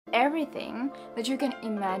Everything that you can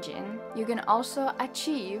imagine, you can also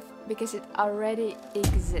achieve because it already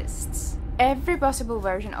exists. Every possible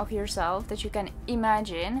version of yourself that you can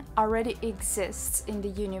imagine already exists in the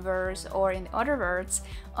universe, or in other words,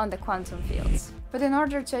 on the quantum fields. But in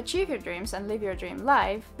order to achieve your dreams and live your dream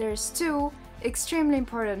life, there's two extremely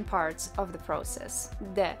important parts of the process: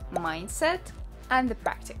 the mindset and the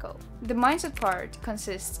practical. The mindset part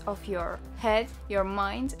consists of your head, your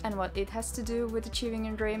mind, and what it has to do with achieving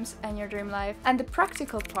your dreams and your dream life. And the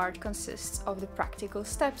practical part consists of the practical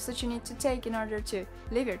steps that you need to take in order to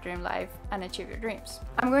live your dream life and achieve your dreams.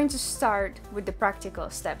 I'm going to start with the practical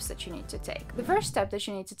steps that you need to take. The first step that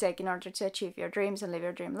you need to take in order to achieve your dreams and live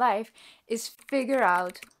your dream life is figure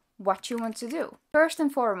out what you want to do. First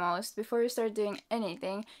and foremost, before you start doing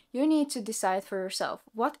anything, you need to decide for yourself,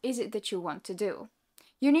 what is it that you want to do?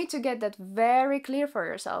 You need to get that very clear for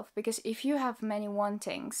yourself, because if you have many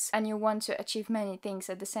wantings and you want to achieve many things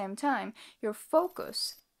at the same time, your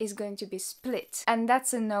focus is going to be split. And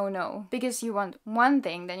that's a no-no, because you want one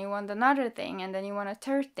thing, then you want another thing, and then you want a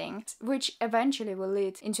third thing, which eventually will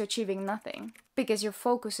lead into achieving nothing, because your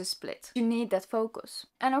focus is split. You need that focus.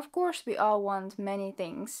 And of course, we all want many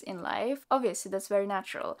things in life. Obviously, that's very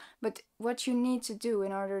natural. But what you need to do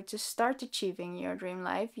in order to start achieving your dream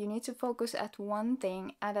life, you need to focus at one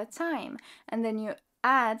thing at a time. And then you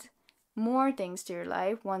add more things to your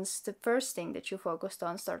life once the first thing that you focused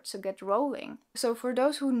on starts to get rolling. So for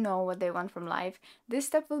those who know what they want from life, this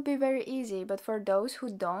step will be very easy. But for those who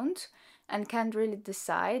don't and can't really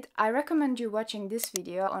decide, I recommend you watching this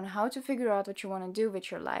video on how to figure out what you want to do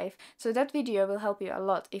with your life. So that video will help you a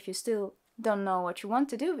lot if you still don't know what you want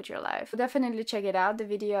to do with your life. Definitely check it out. The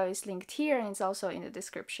video is linked here, and it's also in the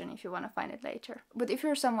description if you want to find it later. But if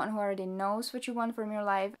you're someone who already knows what you want from your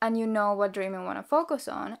life and you know what dream you want to focus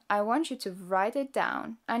on, I want you to write it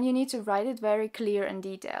down, and you need to write it very clear and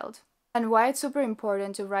detailed. And why it's super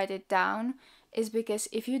important to write it down is because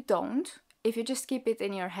if you don't, if you just keep it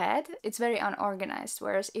in your head, it's very unorganized.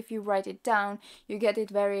 Whereas if you write it down, you get it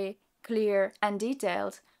very clear and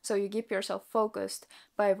detailed. So you keep yourself focused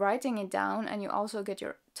by writing it down, and you also get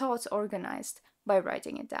your thoughts organized by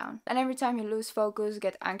writing it down. And every time you lose focus,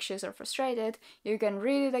 get anxious or frustrated, you can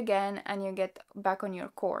read it again and you get back on your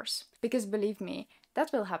course. Because believe me,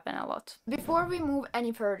 that will happen a lot. Before we move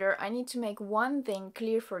any further, I need to make one thing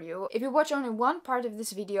clear for you. If you watch only one part of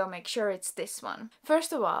this video, make sure it's this one.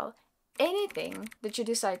 First of all, anything that you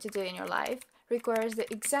decide to do in your life requires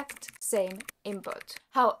the exact same input.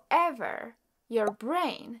 However, your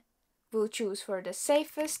brain will choose for the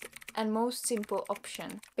safest and most simple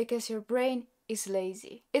option, because your brain is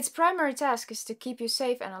lazy. Its primary task is to keep you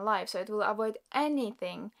safe and alive, so it will avoid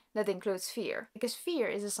anything that includes fear, because fear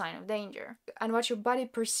is a sign of danger. And what your body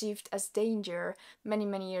perceived as danger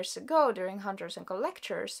many years ago during hunters and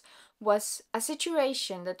collectors was a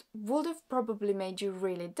situation that would have probably made you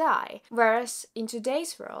really die. Whereas in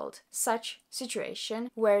today's world, such situation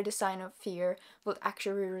where the sign of fear would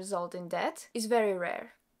actually result in death is very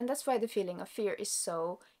rare. And that's why the feeling of fear is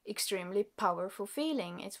so extremely powerful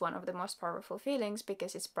feeling. It's one of the most powerful feelings,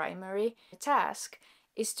 because its primary task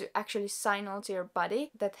is to actually signal to your body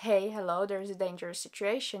that, hey, hello, there's a dangerous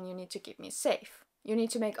situation, you need to keep me safe. You need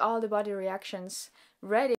to make all the body reactions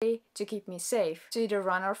ready to keep me safe, to either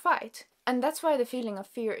run or fight. And that's why the feeling of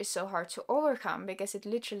fear is so hard to overcome, because it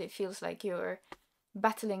literally feels like you're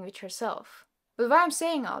battling with yourself. But why I'm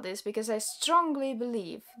saying all this, because I strongly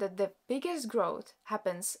believe that the biggest growth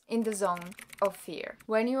happens in the zone of fear.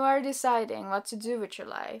 When you are deciding what to do with your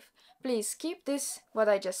life, please keep this, what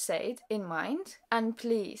I just said, in mind, and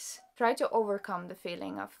please try to overcome the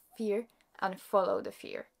feeling of fear and follow the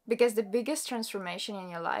fear. Because the biggest transformation in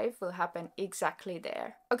your life will happen exactly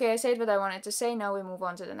there. Okay, I said what I wanted to say, now we move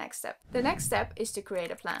on to the next step. The next step is to create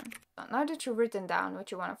a plan. Now that you've written down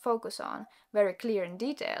what you want to focus on, very clear and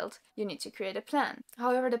detailed, you need to create a plan.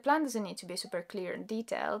 However, the plan doesn't need to be super clear and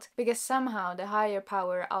detailed, because somehow the higher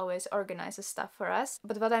power always organizes stuff for us.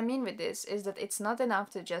 But what I mean with this is that it's not enough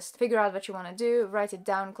to just figure out what you want to do, write it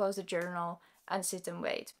down, close the journal, and sit and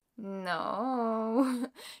wait. No,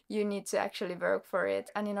 you need to actually work for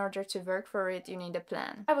it, and in order to work for it you need a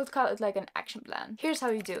plan. I would call it like an action plan. Here's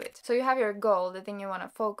how you do it. So you have your goal, the thing you want to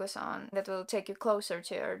focus on, that will take you closer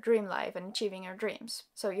to your dream life and achieving your dreams.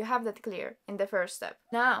 So you have that clear in the first step.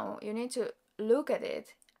 Now you need to look at it,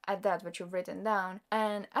 at that what you've written down,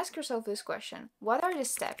 and ask yourself this question: what are the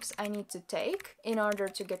steps I need to take in order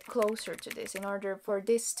to get closer to this, in order for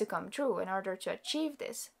this to come true, in order to achieve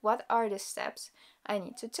this? What are the steps I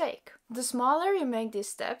need to take? The smaller you make these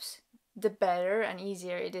steps, the better and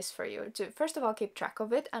easier it is for you to, first of all, keep track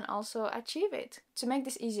of it and also achieve it. To make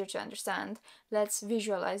this easier to understand, let's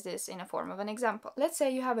visualize this in a form of an example. Let's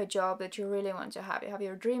say you have a job that you really want to have. You have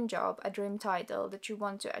your dream job, a dream title that you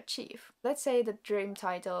want to achieve. Let's say the dream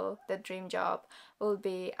title, the dream job will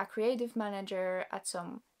be a creative manager at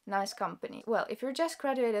some nice company. Well, if you're just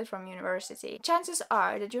graduated from university, chances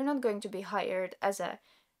are that you're not going to be hired as a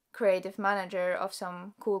creative manager of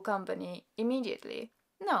some cool company immediately.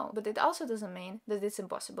 No, but it also doesn't mean that it's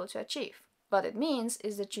impossible to achieve. What it means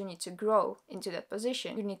is that you need to grow into that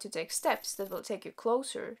position. You need to take steps that will take you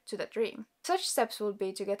closer to that dream. Such steps will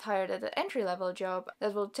be to get hired at an entry-level job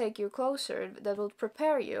that will take you closer, that will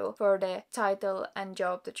prepare you for the title and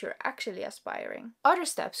job that you're actually aspiring. Other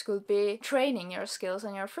steps could be training your skills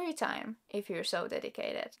on your free time, if you're so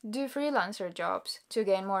dedicated. Do freelancer jobs to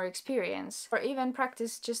gain more experience, or even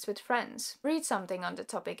practice just with friends. Read something on the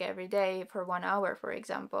topic every day for 1 hour, for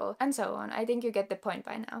example, and so on. I think you get the point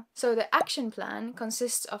by now. So the action plan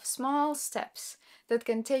consists of small steps that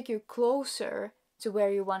can take you closer to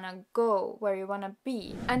where you want to go, where you want to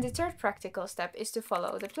be. And the third practical step is to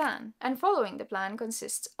follow the plan. And following the plan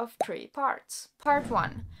consists of 3 parts. Part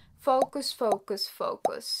 1. Focus, focus,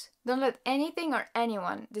 focus. Don't let anything or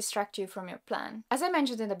anyone distract you from your plan. As I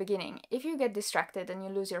mentioned in the beginning, if you get distracted and you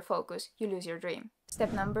lose your focus, you lose your dream.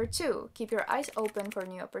 Step number 2, keep your eyes open for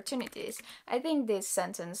new opportunities. I think this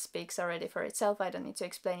sentence speaks already for itself, I don't need to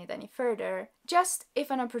explain it any further. Just if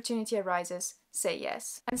an opportunity arises, say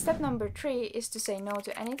yes. And step number 3 is to say no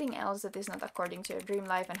to anything else that is not according to your dream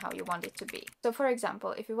life and how you want it to be. So for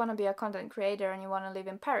example, if you want to be a content creator and you want to live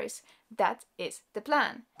in Paris, that is the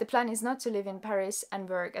plan. The plan is not to live in Paris and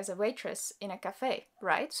work as a waitress in a cafe,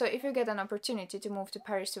 right? So if you get an opportunity to move to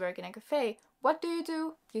Paris to work in a cafe, what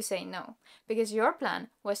do? You say no, because your plan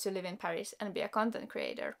was to live in Paris and be a content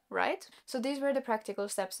creator, right? So these were the practical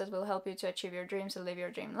steps that will help you to achieve your dreams and live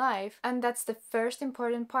your dream life, and that's the first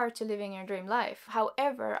important part to living your dream life.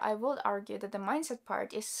 However, I would argue that the mindset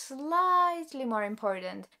part is slightly more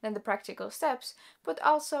important than the practical steps, but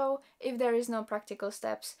also if there is no practical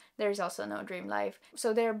steps, there is also no dream life.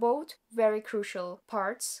 So they're both very crucial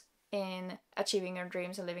parts in achieving your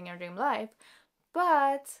dreams and living your dream life,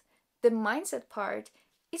 but the mindset part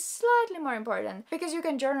is slightly more important, because you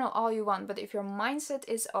can journal all you want, but if your mindset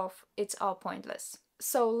is off, it's all pointless.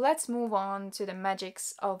 So let's move on to the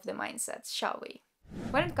magics of the mindset, shall we?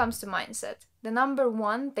 When it comes to mindset, the number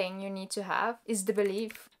 1 thing you need to have is the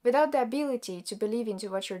belief. Without the ability to believe into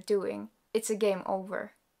what you're doing, it's a game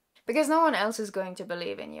over. Because no one else is going to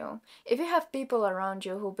believe in you. If you have people around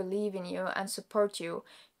you who believe in you and support you,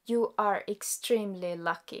 you are extremely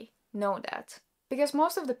lucky. Know that. Because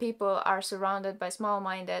most of the people are surrounded by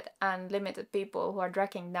small-minded and limited people who are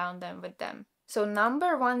dragging down them with them. So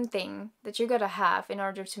number 1 thing that you gotta have in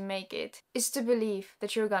order to make it is to believe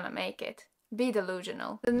that you're gonna make it. Be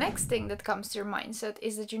delusional. The next thing that comes to your mindset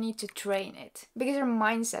is that you need to train it. Because your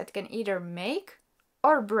mindset can either make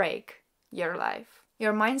or break your life.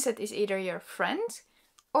 Your mindset is either your friend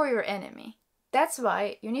or your enemy. That's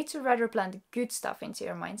why you need to rather plant good stuff into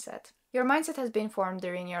your mindset. Your mindset has been formed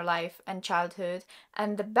during your life and childhood,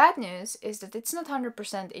 and the bad news is that it's not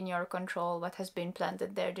 100% in your control what has been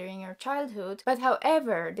planted there during your childhood. But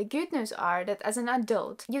however, the good news are that as an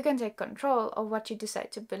adult, you can take control of what you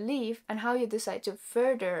decide to believe and how you decide to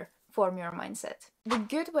further form your mindset. The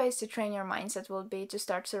good ways to train your mindset will be to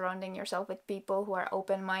start surrounding yourself with people who are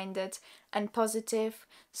open-minded and positive,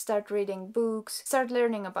 start reading books, start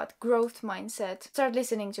learning about growth mindset, start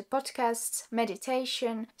listening to podcasts,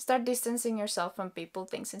 meditation, start distancing yourself from people,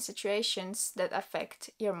 things and situations that affect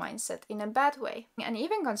your mindset in a bad way, and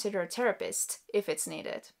even consider a therapist if it's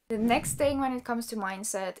needed. The next thing when it comes to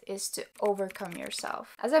mindset is to overcome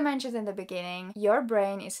yourself. As I mentioned in the beginning, your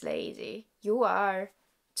brain is lazy. You are.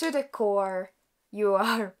 To the core, you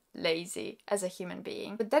are lazy as a human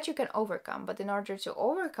being, but that you can overcome. But in order to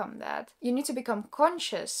overcome that, you need to become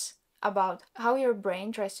conscious about how your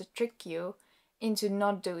brain tries to trick you into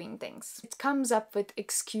not doing things. It comes up with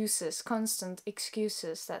excuses, constant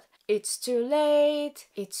excuses, that it's too late,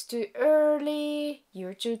 it's too early,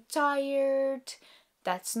 you're too tired,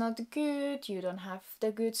 that's not good, you don't have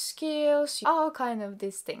the good skills, all kind of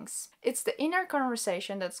these things. It's the inner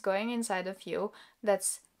conversation that's going inside of you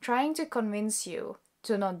that's trying to convince you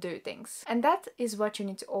to not do things. And that is what you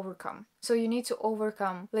need to overcome. So you need to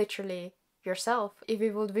overcome literally yourself. If we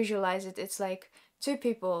would visualize it, it's like 2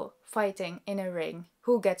 people fighting in a ring.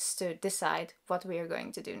 Who gets to decide what we are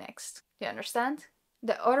going to do next? Do you understand?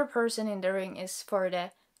 The other person in the ring is for the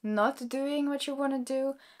not doing what you want to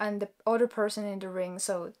do, and the other person in the ring,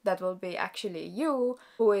 so that will be actually you,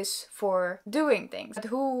 who is for doing things. But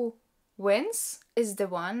who wins is the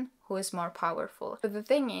one who is more powerful. But the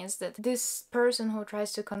thing is that this person who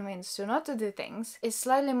tries to convince you not to do things is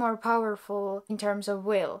slightly more powerful in terms of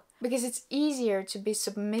will, because it's easier to be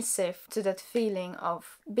submissive to that feeling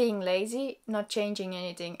of being lazy, not changing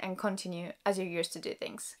anything, and continue as you used to do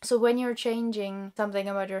things. So when you're changing something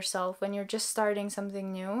about yourself, when you're just starting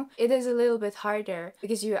something new, it is a little bit harder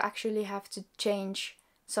because you actually have to change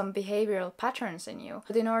some behavioral patterns in you.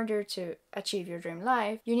 But in order to achieve your dream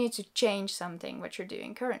life, you need to change something what you're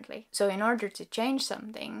doing currently. So in order to change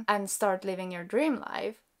something and start living your dream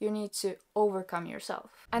life, you need to overcome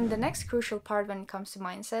yourself. And the next crucial part when it comes to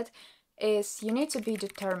mindset is you need to be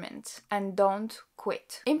determined and don't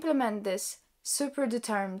quit. Implement this super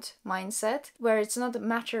determined mindset where it's not a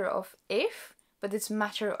matter of if, but it's a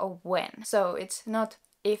matter of when. So it's not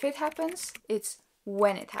if it happens, it's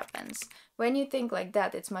when it happens. When you think like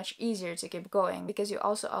that, it's much easier to keep going because you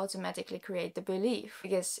also automatically create the belief,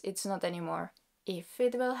 because it's not anymore if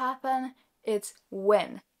it will happen, it's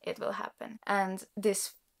when it will happen. And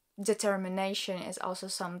this determination is also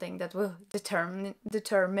something that will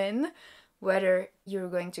determine whether you're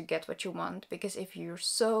going to get what you want, because if you're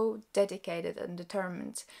so dedicated and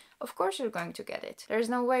determined, of course you're going to get it. There's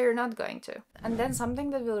no way you're not going to. And then something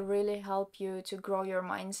that will really help you to grow your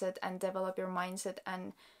mindset and develop your mindset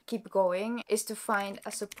and keep going is to find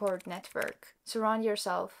a support network. Surround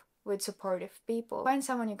yourself with supportive people. Find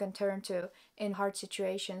someone you can turn to in hard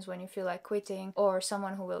situations when you feel like quitting, or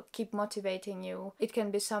someone who will keep motivating you. It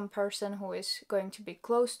can be some person who is going to be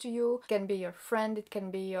close to you. It can be your friend, it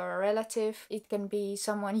can be your relative, it can be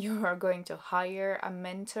someone you are going to hire, a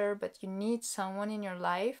mentor, but you need someone in your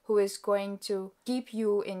life who is going to keep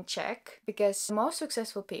you in check, because most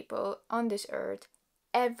successful people on this earth,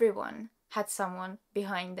 everyone had someone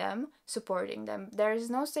behind them, supporting them. There is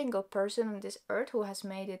no single person on this earth who has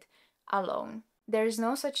made it alone. There is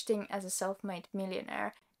no such thing as a self-made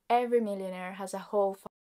millionaire. Every millionaire has a whole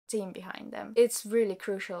team behind them. It's really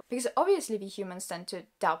crucial, because obviously we humans tend to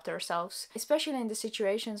doubt ourselves, especially in the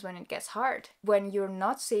situations when it gets hard, when you're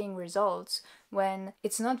not seeing results, when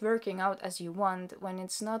it's not working out as you want, when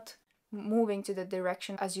it's not moving to the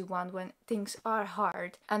direction as you want, when things are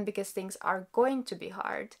hard. And because things are going to be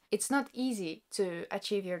hard, it's not easy to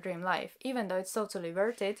achieve your dream life, even though it's totally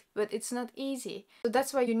worth it, but it's not easy. So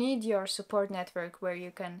that's why you need your support network where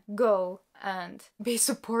you can go and be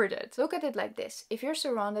supported. Look at it like this: if you're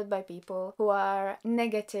surrounded by people who are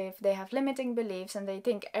negative, they have limiting beliefs, and they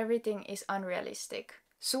think everything is unrealistic,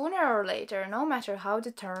 sooner or later, no matter how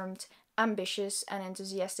determined, ambitious and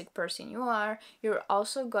enthusiastic person you are, you're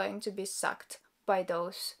also going to be sucked by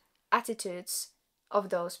those attitudes of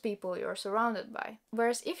those people you're surrounded by.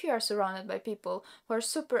 Whereas if you are surrounded by people who are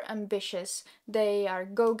super ambitious, they are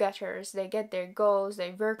go-getters, they get their goals,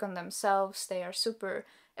 they work on themselves, they are super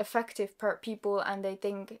effective people, and they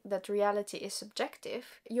think that reality is subjective,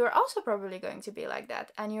 you're also probably going to be like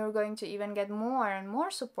that, and you're going to even get more and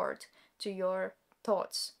more support to your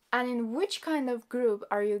thoughts. And in which kind of group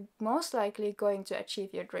are you most likely going to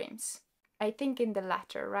achieve your dreams? I think in the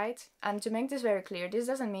latter, right? And to make this very clear, this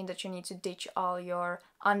doesn't mean that you need to ditch all your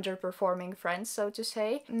underperforming friends, so to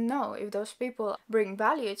say. No, if those people bring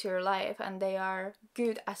value to your life and they are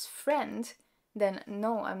good as friends, then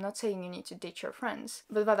no, I'm not saying you need to ditch your friends.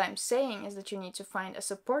 But what I'm saying is that you need to find a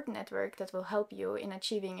support network that will help you in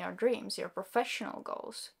achieving your dreams, your professional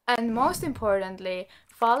goals. And most importantly,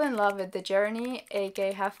 fall in love with the journey,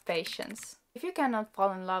 aka have patience. If you cannot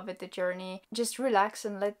fall in love with the journey, just relax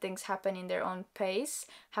and let things happen in their own pace,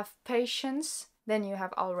 have patience, then you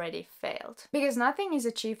have already failed. Because nothing is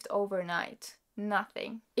achieved overnight.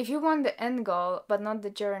 Nothing. If you want the end goal but not the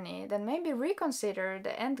journey, then maybe reconsider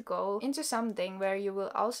the end goal into something where you will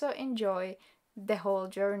also enjoy the whole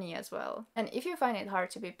journey as well. And if you find it hard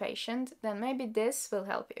to be patient, then maybe this will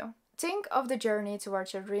help you. Think of the journey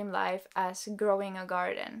towards your dream life as growing a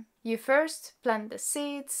garden. You first plant the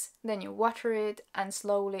seeds, then you water it, and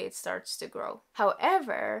slowly it starts to grow.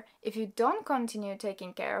 However, if you don't continue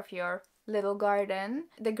taking care of your little garden,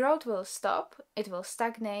 the growth will stop, it will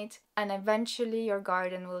stagnate, and eventually your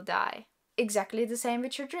garden will die. Exactly the same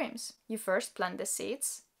with your dreams. You first plant the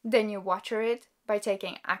seeds, then you water it by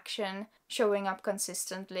taking action, showing up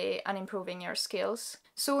consistently, and improving your skills.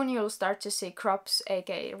 Soon you'll start to see crops,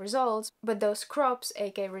 aka results, but those crops,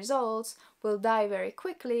 aka results, will die very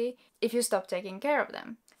quickly if you stop taking care of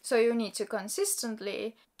them. So you need to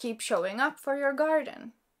consistently keep showing up for your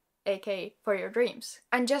garden, aka for your dreams.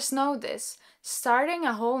 And just know this, starting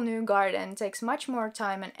a whole new garden takes much more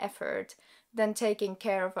time and effort than taking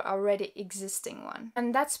care of an already existing one.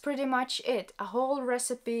 And that's pretty much it. A whole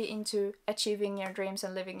recipe into achieving your dreams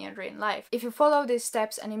and living your dream life. If you follow these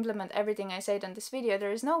steps and implement everything I said in this video,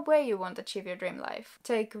 there is no way you won't achieve your dream life.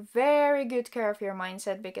 Take very good care of your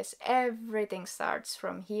mindset, because everything starts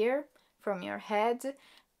from here, from your head,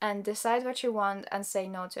 and decide what you want and say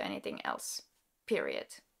no to anything else. Period.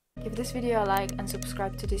 Give this video a like and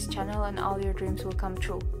subscribe to this channel and all your dreams will come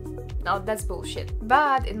true. No, that's bullshit.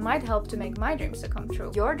 But it might help to make my dreams to come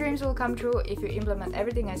true. Your dreams will come true if you implement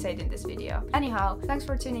everything I said in this video. Anyhow, thanks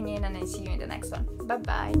for tuning in and I see you in the next one. Bye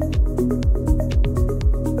bye.